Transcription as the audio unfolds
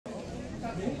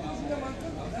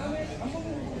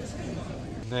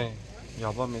네,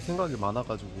 야밤에 생각이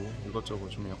많아가지고 이것저것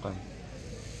좀 약간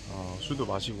술도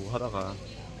마시고 하다가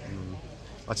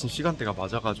아침 시간대가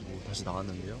맞아가지고 다시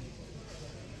나왔는데요.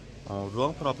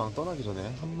 루앙프라방 떠나기 전에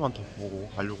한 번만 더 보고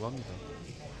가려고 합니다.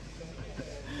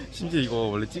 심지어 이거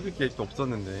원래 찍을 계획도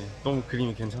없었는데 너무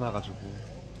그림이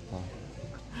괜찮아가지고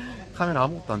카메라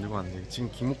아무것도 안 들고 왔는데 지금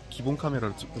기본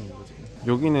카메라로 찍고 있는 거지.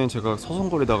 여기는 제가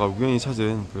서성거리다가 우연히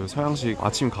찾은 그 서양식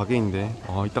아침 가게인데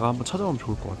이따가 한번 찾아보면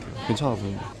좋을 것 같아요. 괜찮아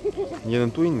보이네.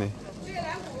 얘는 또 있네.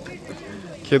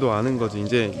 걔도 아는 거지.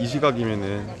 이제 이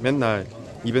시각이면은 맨날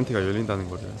이벤트가 열린다는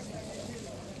거를.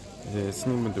 이제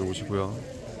스님분들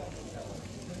오시고요.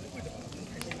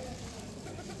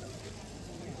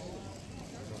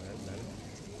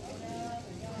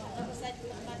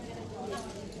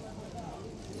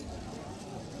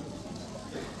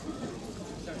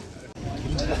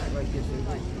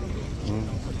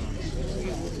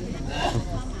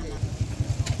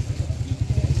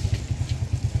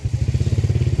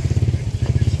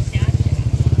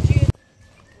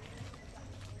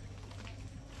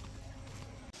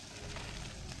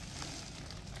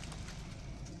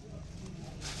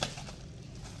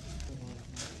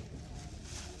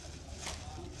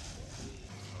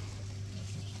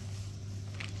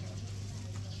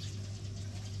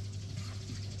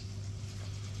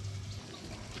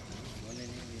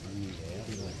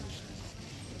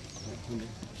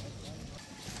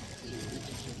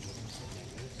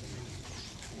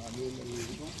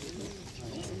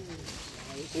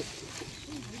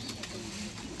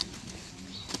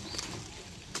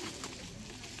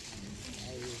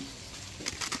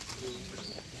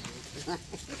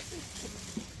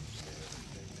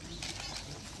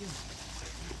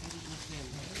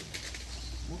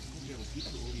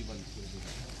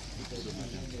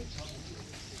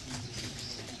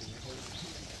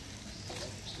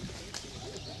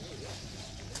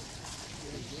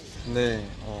 네,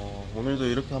 오늘도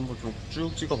이렇게 한번 좀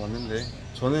쭉 찍어봤는데,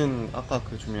 저는 아까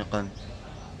그 좀 약간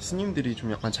스님들이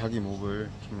좀 약간 자기 목을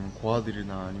좀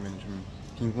고아들이나 아니면 좀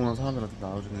빈궁한 사람들한테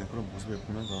나와주는 그런 모습을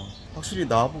보면서 확실히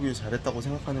나와보길 잘했다고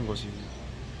생각하는 것이,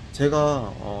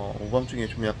 제가 오밤중에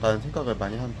좀 약간 생각을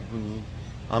많이 한 부분이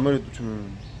아무래도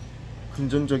좀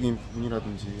금전적인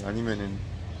부분이라든지 아니면은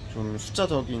좀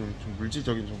숫자적인, 좀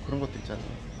물질적인 좀 그런 것도 있잖아요.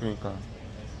 그러니까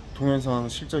동영상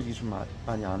실적이 좀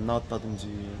많이 안 나왔다든지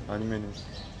아니면은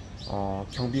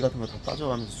경비 같은 거 다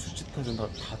따져가면서 수지타전 다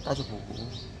따져보고,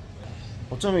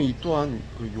 어쩌면 이 또한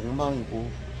그 욕망이고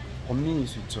번민일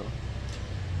수 있죠.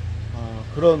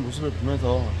 그런 모습을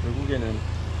보면서 결국에는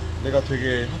내가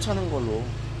되게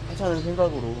하찮은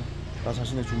생각으로 나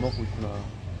자신을 좀먹고 있구나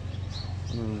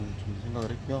하는 좀 생각을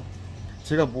했고요.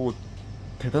 제가 뭐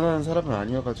대단한 사람은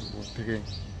아니어가지고 되게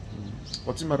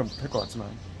멋진 말은 못할 것 같지만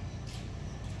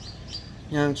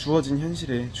그냥 주어진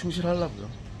현실에 충실하려고요.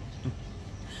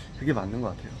 그게 맞는 것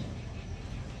같아요.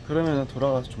 그러면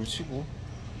돌아가서 좀 쉬고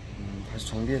다시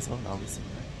정비해서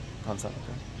나오겠습니다.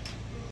 감사합니다.